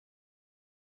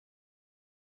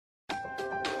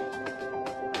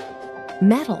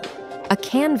metal, a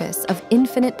canvas of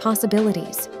infinite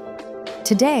possibilities.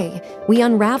 Today, we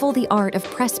unravel the art of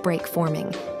press brake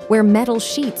forming, where metal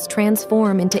sheets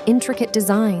transform into intricate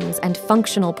designs and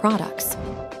functional products.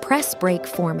 Press brake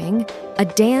forming, a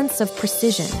dance of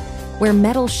precision, where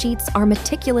metal sheets are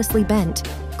meticulously bent,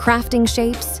 crafting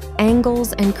shapes,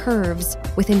 angles, and curves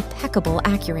with impeccable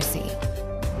accuracy.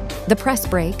 The press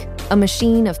brake, a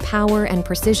machine of power and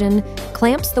precision,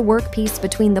 clamps the workpiece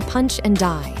between the punch and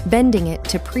die, bending it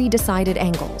to pre-decided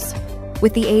angles.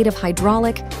 With the aid of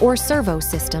hydraulic or servo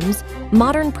systems,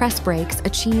 modern press brakes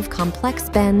achieve complex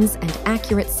bends and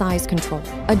accurate size control.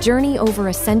 A journey over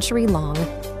a century long,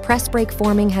 press brake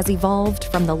forming has evolved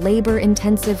from the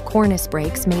labor-intensive cornice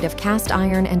brakes made of cast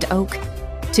iron and oak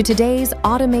to today's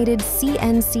automated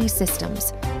CNC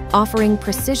systems, offering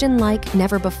precision like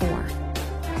never before.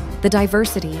 The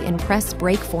diversity in press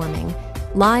brake forming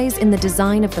lies in the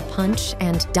design of the punch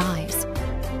and dies.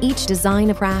 Each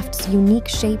design crafts unique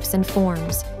shapes and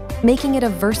forms, making it a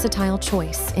versatile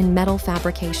choice in metal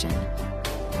fabrication.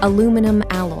 Aluminum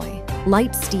alloy,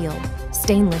 light steel,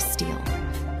 stainless steel.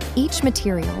 Each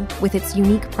material, with its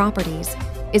unique properties,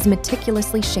 is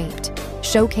meticulously shaped,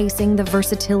 showcasing the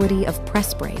versatility of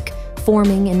press brake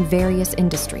forming in various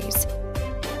industries.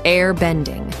 Air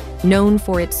bending, known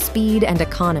for its speed and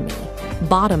economy,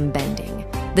 bottom bending,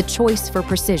 the choice for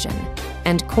precision,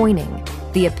 and coining,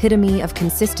 the epitome of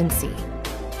consistency.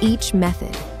 Each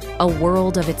method, a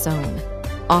world of its own,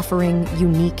 offering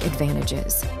unique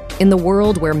advantages. In the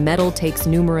world where metal takes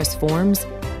numerous forms,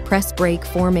 press brake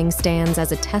forming stands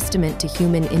as a testament to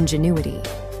human ingenuity,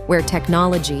 where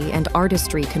technology and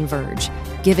artistry converge,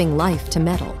 giving life to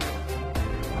metal.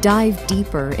 Dive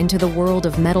deeper into the world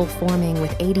of metal forming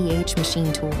with ADH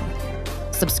Machine Tool.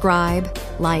 Subscribe,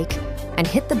 like, and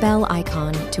hit the bell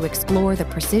icon to explore the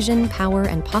precision, power,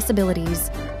 and possibilities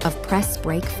of press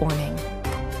brake forming.